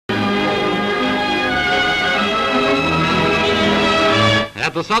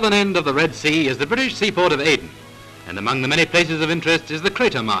At the southern end of the Red Sea is the British seaport of Aden, and among the many places of interest is the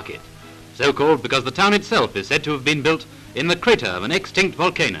crater market, so called because the town itself is said to have been built in the crater of an extinct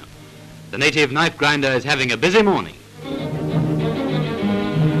volcano. The native knife grinder is having a busy morning.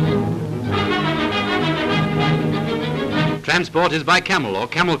 Transport is by camel or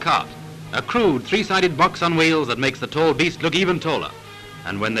camel cart, a crude three-sided box on wheels that makes the tall beast look even taller.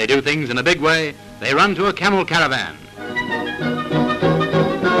 And when they do things in a big way, they run to a camel caravan.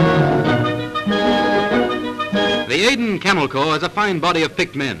 The Aden Camel Corps is a fine body of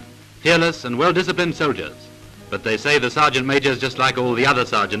picked men, fearless and well-disciplined soldiers. But they say the sergeant major's just like all the other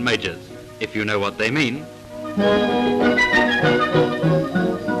sergeant majors, if you know what they mean.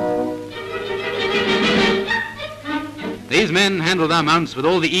 These men handle their mounts with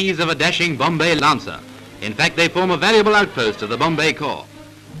all the ease of a dashing Bombay lancer. In fact, they form a valuable outpost of the Bombay Corps,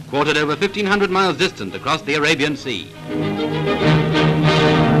 quartered over 1,500 miles distant across the Arabian Sea.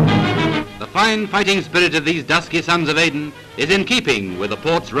 The fine fighting spirit of these dusky sons of Aden is in keeping with the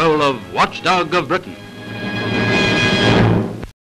port's role of watchdog of Britain.